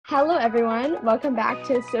Hello, everyone. Welcome back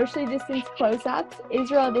to Socially Distanced Close-Ups,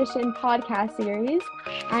 Israel Edition podcast series.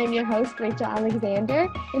 I'm your host, Rachel Alexander,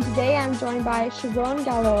 and today I'm joined by Sharon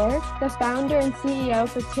Galor, the founder and CEO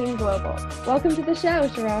for Ting Global. Welcome to the show,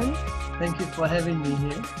 Sharon. Thank you for having me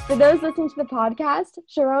here. For those listening to the podcast,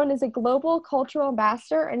 Sharon is a global cultural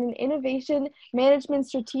ambassador and an innovation management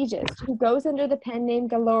strategist who goes under the pen name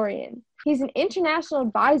Galorian. He's an international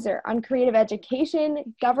advisor on creative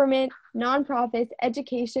education, government, nonprofits,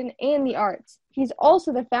 education, and the arts. He's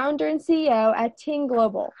also the founder and CEO at Ting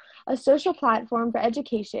Global, a social platform for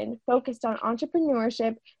education focused on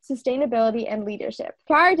entrepreneurship, sustainability, and leadership.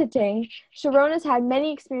 Prior to Ting, Sharon has had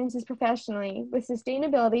many experiences professionally with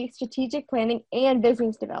sustainability, strategic planning, and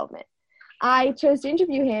business development. I chose to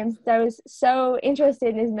interview him since I was so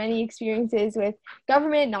interested in his many experiences with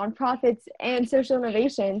government, nonprofits, and social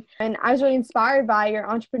innovation. And I was really inspired by your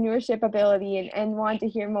entrepreneurship ability and wanted to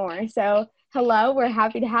hear more. So hello, we're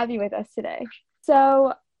happy to have you with us today.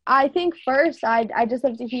 So I think first, I'd just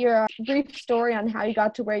love to hear a brief story on how you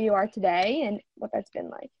got to where you are today and what that's been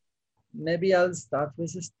like. Maybe I'll start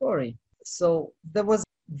with a story. So there was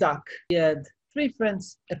a duck. He had three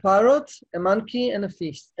friends, a parrot, a monkey, and a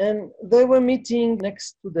fish. And they were meeting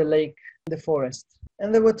next to the lake in the forest.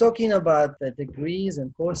 And they were talking about the degrees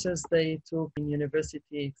and courses they took in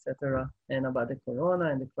university, etc., and about the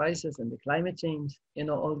corona and the crisis and the climate change,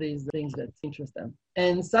 all these things that interest them.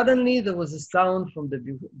 And suddenly there was a sound from the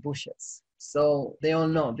bushes. So they all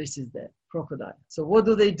know this is the crocodile. So what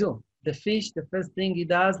do? The fish, the first thing he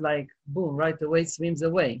does, boom, right away swims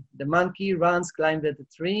away. The monkey runs, climbs at the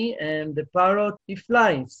tree, and the parrot, he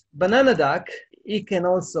flies. Banana duck, he can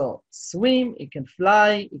also swim, he can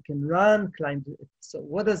fly, he can run, climb. So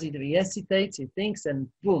what does he do? He hesitates, he thinks, and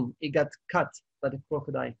boom, he got cut by the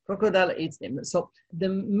crocodile. Crocodile eats him. So the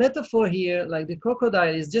metaphor here, the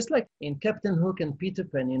crocodile is just like in Captain Hook and Peter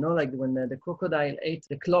Pan, when the crocodile ate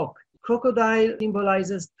the clock. Crocodile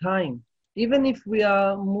symbolizes time. Even if we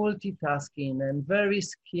are multitasking and very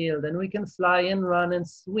skilled and we can fly and run and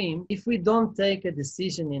swim, if we don't take a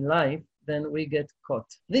decision in life, then we get caught.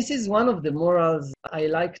 This is one of the morals I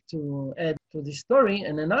like to add to the story.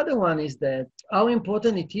 And another one is that how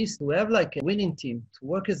important it is to have a winning team, to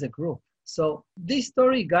work as a group. So this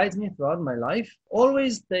story guides me throughout my life.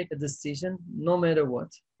 Always take a decision, no matter what.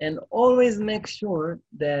 And always make sure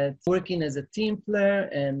that working as a team player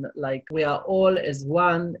and we are all as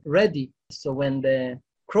one ready. So when the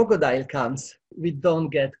crocodile comes, we don't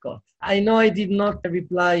get caught. I know I did not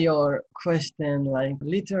reply your question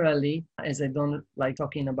literally, as I don't like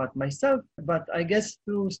talking about myself, but I guess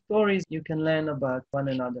through stories you can learn about one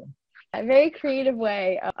another. A very creative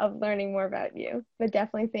way of learning more about you, but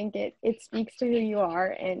definitely think it speaks to who you are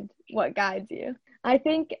and what guides you. I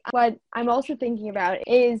think what I'm also thinking about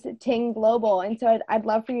is Ting Global, and so I'd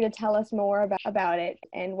love for you to tell us more about it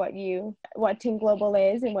and what Ting Global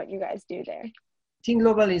is and what you guys do there. Ting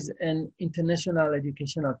Global is an international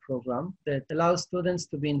educational program that allows students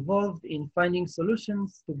to be involved in finding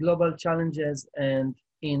solutions to global challenges and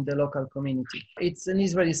in the local community. It's an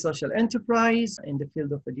Israeli social enterprise in the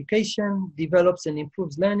field of education, develops and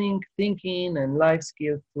improves learning, thinking, and life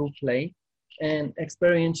skills through play and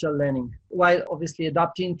experiential learning, while obviously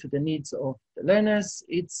adapting to the needs of the learners.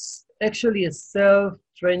 It's actually a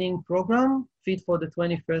self-training program fit for the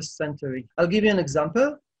 21st century. I'll give you an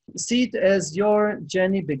example. See it as your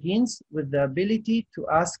journey begins with the ability to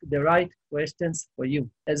ask the right questions for you,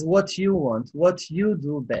 as what you want, what you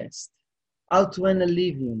do best, how to earn a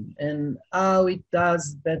living, and how it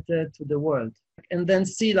does better to the world. And then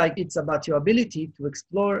see it's about your ability to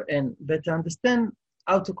explore and better understand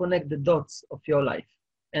how to connect the dots of your life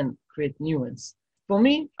and create new ones. For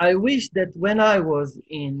me, I wish that when I was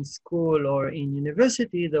in school or in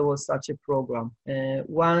university, there was such a program,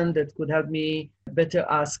 one that could help me better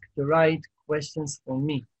ask the right questions for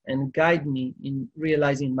me and guide me in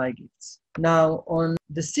realizing my gifts. Now, on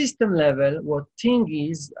the system level, what Ting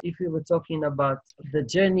is, if we were talking about the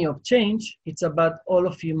journey of change, it's about all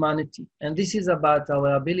of humanity. And this is about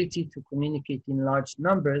our ability to communicate in large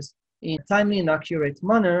numbers in a timely and accurate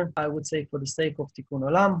manner, I would say for the sake of Tikkun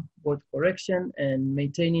Olam, both correction and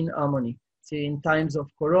maintaining harmony. See, in times of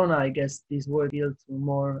Corona, I guess this will appeal to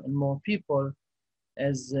more and more people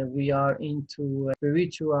as we are into a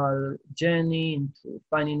spiritual journey, into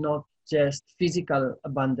finding not just physical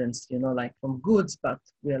abundance, from goods, but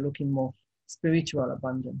we are looking more spiritual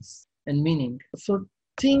abundance and meaning. So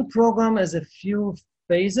Ting program has a few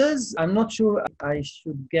phases. I'm not sure I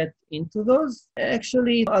should get into those.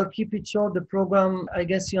 Actually, I'll keep it short. The program, I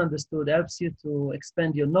guess you understood, helps you to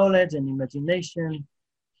expand your knowledge and imagination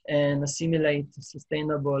and assimilate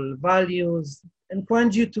sustainable values,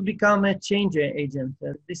 encourage you to become a change agent.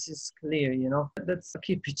 This is clear, Let's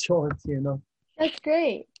keep it short. That's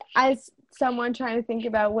great. As someone trying to think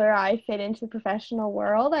about where I fit into the professional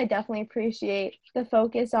world, I definitely appreciate the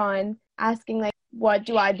focus on asking, like, what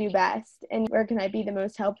do I do best and where can I be the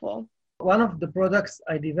most helpful? One of the products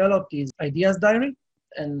I developed is Ideas Diary,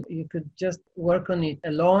 and you could just work on it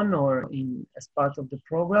alone or as part of the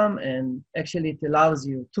program. And actually, it allows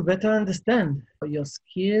you to better understand your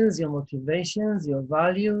skills, your motivations, your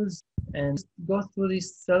values, and go through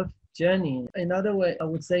this self journey. Another way I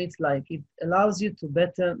would say it's like it allows you to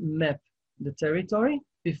better map the territory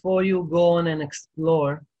before you go on and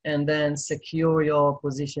explore and then secure your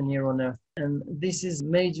position here on Earth. And this is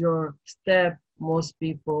major step. Most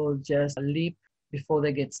people just leap before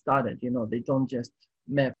they get started. They don't just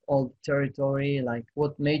map all the territory, like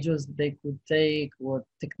what majors they could take, what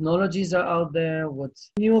technologies are out there, what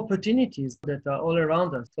new opportunities that are all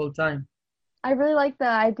around us all the time. I really like the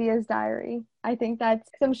Ideas Diary. I think that's,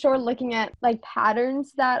 I'm sure looking at like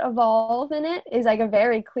patterns that evolve in it is like a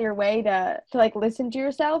very clear way to like listen to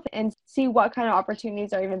yourself and see what kind of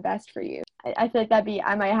opportunities are even best for you. I feel like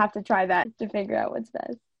I might have to try that to figure out what's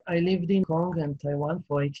best. I lived in Hong Kong and Taiwan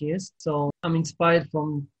for 8 years, so I'm inspired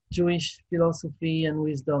from Jewish philosophy and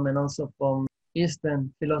wisdom, and also from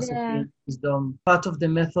Eastern philosophy and wisdom. Part of the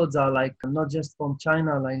methods are like not just from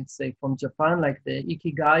China, like say from Japan, like the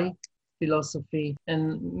Ikigai philosophy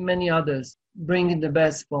and many others, bringing the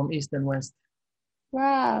best from East and West.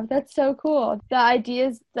 Wow, that's so cool. The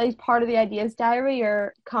ideas, like part of the Ideas Diary,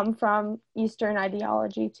 or come from Eastern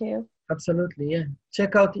ideology too? Absolutely, yeah.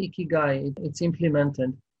 Check out Ikigai. It's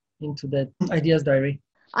implemented into that Ideas Diary.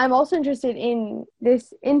 I'm also interested in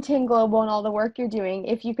this in Ting Global and all the work you're doing.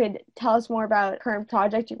 If you could tell us more about current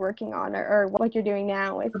project you're working on or what you're doing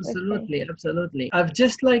now. Absolutely. I've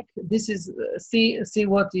just like, this is, see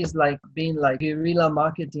what is like being like guerrilla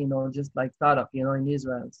marketing or just like startup, in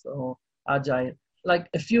Israel. So agile. Like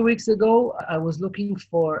a few weeks ago, I was looking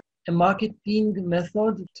for a marketing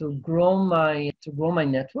method to grow my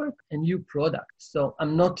network, a new product. So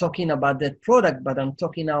I'm not talking about that product, but I'm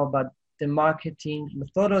talking now about the marketing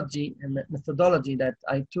methodology that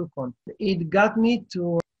I took on. It got me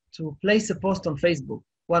to place a post on Facebook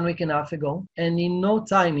 1 week and a half ago. And in no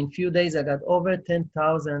time, in few days, I got over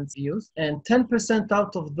 10,000 views. And 10%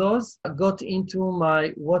 out of those got into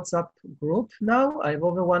my WhatsApp group. Now I have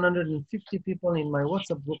over 150 people in my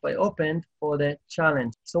WhatsApp group I opened for the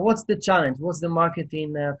challenge. So what's the challenge? What's the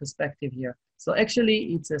marketing perspective here? So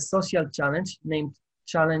actually, it's a social challenge named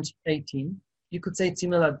Challenge 18. You could say it's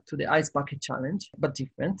similar to the Ice Bucket Challenge, but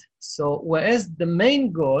different. So whereas the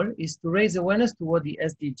main goal is to raise awareness toward the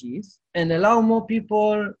SDGs and allow more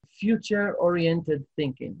people future-oriented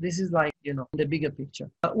thinking. This is like, the bigger picture.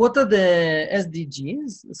 What are the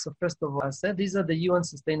SDGs? So first of all, I said these are the UN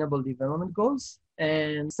Sustainable Development Goals.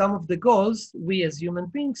 And some of the goals we as human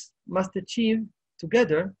beings must achieve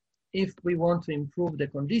together if we want to improve the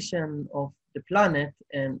condition of the planet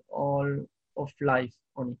and all of life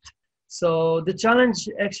on it. So the challenge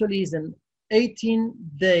actually is an 18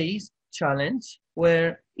 days challenge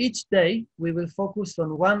where each day we will focus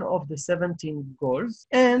on one of the 17 goals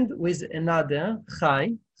and with another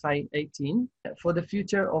Chai 18 for the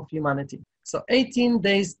future of humanity. So 18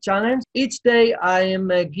 days challenge. Each day I am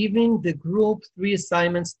giving the group 3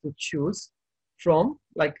 assignments to choose from,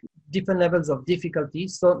 like different levels of difficulty.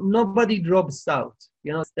 So nobody drops out.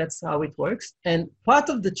 That's how it works. And part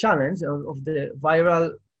of the challenge of the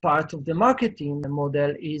viral part of the marketing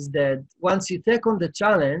model is that once you take on the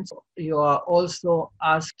challenge, you are also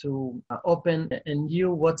asked to open a new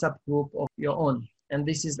WhatsApp group of your own. And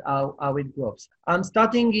this is how it grows. I'm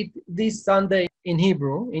starting it this Sunday in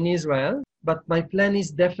Hebrew in Israel, but my plan is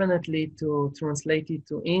definitely to translate it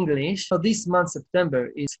to English. So this month, September,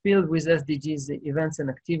 is filled with SDGs events and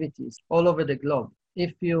activities all over the globe.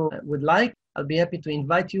 If you would like, I'll be happy to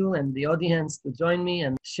invite you and the audience to join me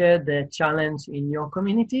and share the challenge in your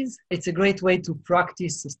communities. It's a great way to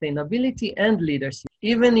practice sustainability and leadership,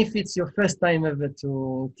 even if it's your first time ever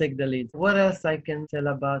to take the lead. What else I can tell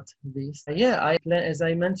about this? As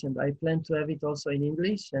I mentioned, I plan to have it also in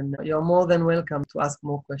English, and you're more than welcome to ask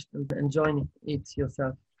more questions and join it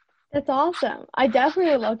yourself. That's awesome. I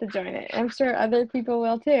definitely would love to join it. I'm sure other people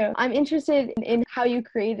will too. I'm interested in how you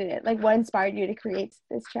created it. Like, what inspired you to create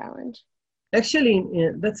this challenge? Actually,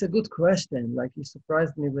 that's a good question. Like, you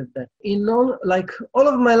surprised me with that. All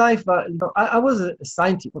of my life, I was a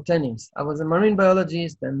scientist for 10 years. I was a marine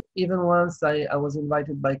biologist, and even once I was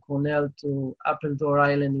invited by Cornell to Appledore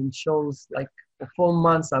Island in shows like For 4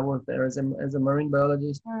 months, I was there as a marine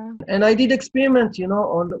biologist. Wow. And I did experiment,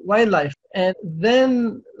 on the wildlife. And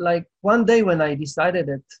then, like one day when I decided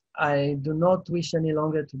that I do not wish any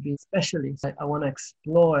longer to be a specialist, I want to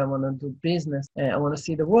explore, I want to do business, I want to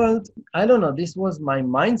see the world. I don't know, this was my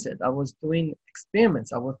mindset. I was doing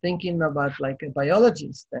experiments. I was thinking about like a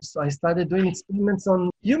biologist. So I started doing experiments on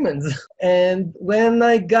humans. And when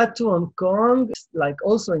I got to Hong Kong, like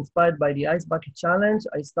also inspired by the Ice Bucket Challenge,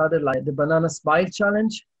 I started like the Banana Smile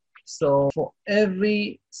Challenge. So for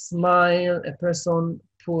every smile a person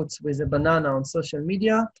puts with a banana on social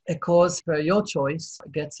media, a cause per your choice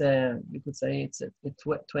gets you could say it's a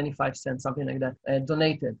 25 cents, something like that,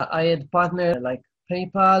 donated. I had partnered like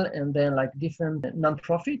PayPal and then like different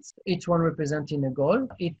non-profits, each one representing a goal.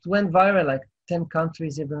 It went viral, like 10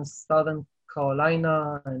 countries, even Southern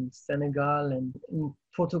Carolina and Senegal, and in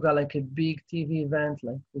Portugal, like a big TV event,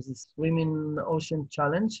 like with this Women Ocean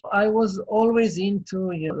Challenge. I was always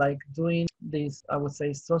into like doing these, I would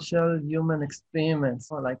say, social human experiments.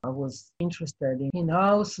 So, like I was interested in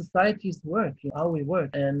how societies work, how we work.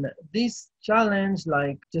 And this challenge,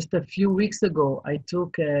 like just a few weeks ago, I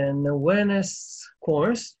took an awareness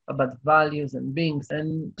course about values and beings,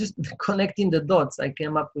 and just connecting the dots, I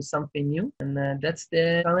came up with something new. And that's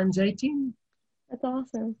the Challenge 18. That's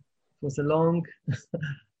awesome. It was a long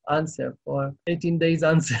answer for 18 days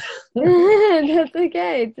answer. That's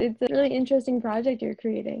okay. It's a really interesting project you're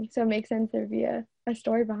creating. So it makes sense there'd be a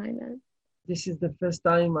story behind that. This is the first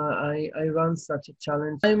time I run such a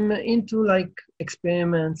challenge. I'm into like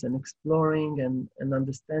experiments and exploring and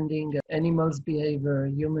understanding animals' behavior,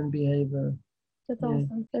 human behavior. That's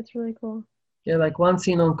awesome. That's really cool. Yeah, like once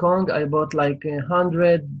in Hong Kong, I bought like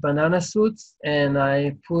 100 banana suits and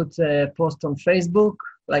I put a post on Facebook.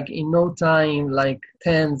 Like in no time, like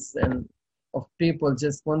tens of people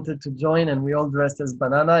just wanted to join, and we all dressed as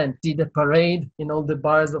banana and did a parade in all the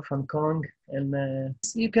bars of Hong Kong. And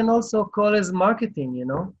you can also call as marketing,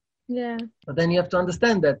 Yeah. But then you have to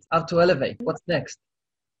understand that how to elevate. What's next?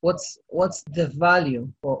 What's the value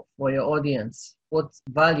for your audience? What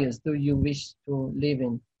values do you wish to live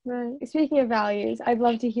in? Right. Speaking of values, I'd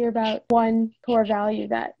love to hear about one core value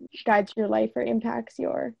that guides your life or impacts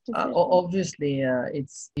your decisions. Obviously,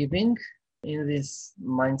 it's giving in this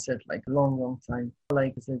mindset, like long time.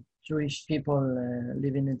 Like the Jewish people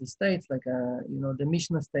living in the States, like, the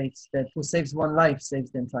Mishnah states that who saves one life saves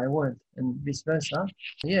the entire world, and vice versa.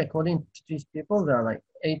 Yeah, according to Jewish people, there are like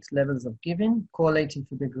 8 levels of giving, correlating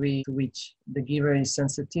to the degree to which the giver is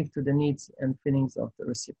sensitive to the needs and feelings of the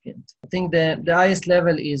recipient. I think the highest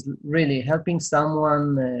level is really helping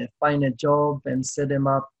someone find a job and set them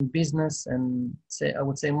up in business, and I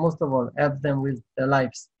would say most of all, help them with their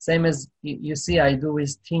lives. Same as you see I do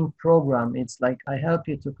with Teen Program. It's like I help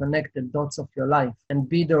you to connect the dots of your life and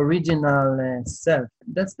be the original self.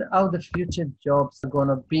 That's how the future jobs are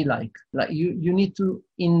gonna be like. Like you need to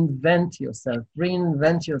invent yourself,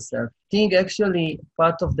 reinvent yourself. I think actually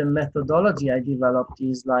part of the methodology I developed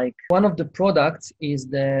is like one of the products is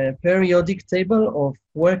the periodic table of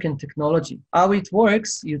work and technology. How it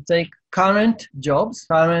works, you take current jobs,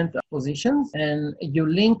 current positions, and you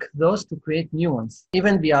link those to create new ones.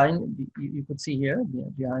 Even behind, you could see here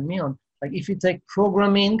behind me on, like if you take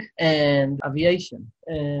programming and aviation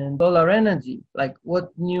and solar energy, like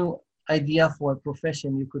what new idea for a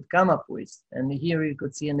profession you could come up with. And here you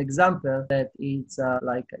could see an example that it's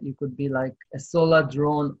like you could be like a solar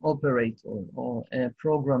drone operator or a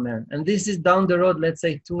programmer. And this is down the road, let's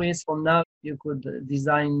say 2 years from now, you could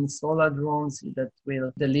design solar drones that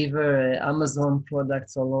will deliver Amazon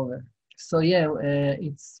products all over. So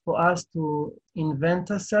it's for us to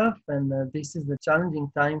invent ourselves, and this is the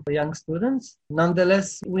challenging time for young students.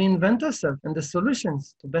 Nonetheless, we invent ourselves and the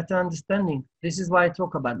solutions to better understanding. This is why I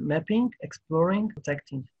talk about mapping, exploring,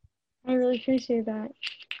 protecting. I really appreciate that,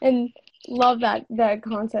 and love that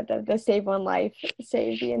concept of the save one life,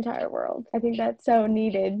 save the entire world. I think that's so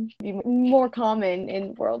needed to be more common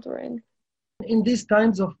in worlds we're in. In these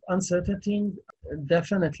times of uncertainty,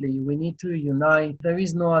 definitely we need to unite. There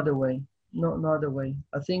is no other way. No other way.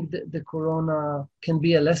 I think the corona can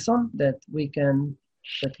be a lesson that we can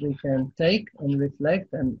take and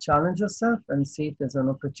reflect and challenge ourselves and see it as an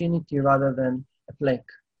opportunity rather than a plague.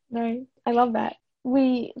 Right. I love that.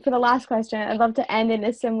 For the last question, I'd love to end in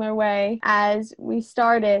a similar way as we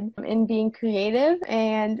started, in being creative.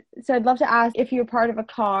 And so I'd love to ask, if you're part of a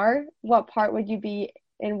car, what part would you be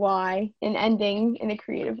and why, and ending in a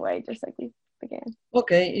creative way, just like we began.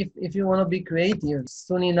 Okay, if you want to be creative,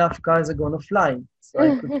 soon enough cars are going to fly. So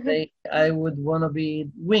I could say I would want to be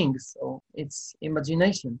wings, so it's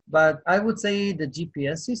imagination. But I would say the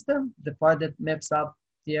GPS system, the part that maps up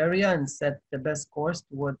the area and set the best course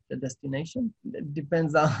toward the destination. It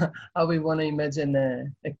depends on how we want to imagine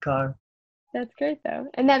a car. That's great though.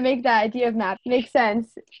 And that idea of map makes sense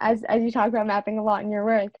as you talk about mapping a lot in your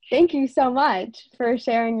work. Thank you so much for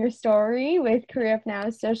sharing your story with Career Up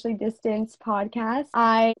Now's Socially Distanced podcast.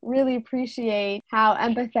 I really appreciate how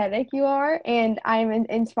empathetic you are, and I'm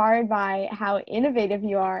inspired by how innovative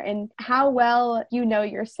you are and how well you know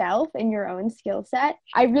yourself and your own skill set.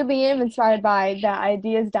 I really am inspired by the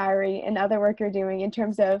Ideas Diary and other work you're doing in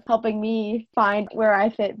terms of helping me find where I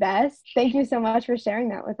fit best. Thank you so much for sharing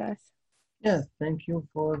that with us. Yes, thank you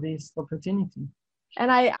for this opportunity.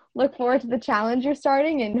 And I look forward to the challenge you're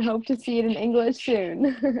starting and hope to see it in English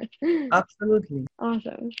soon. Absolutely.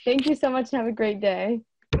 Awesome. Thank you so much and have a great day.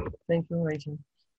 Thank you, Rachel.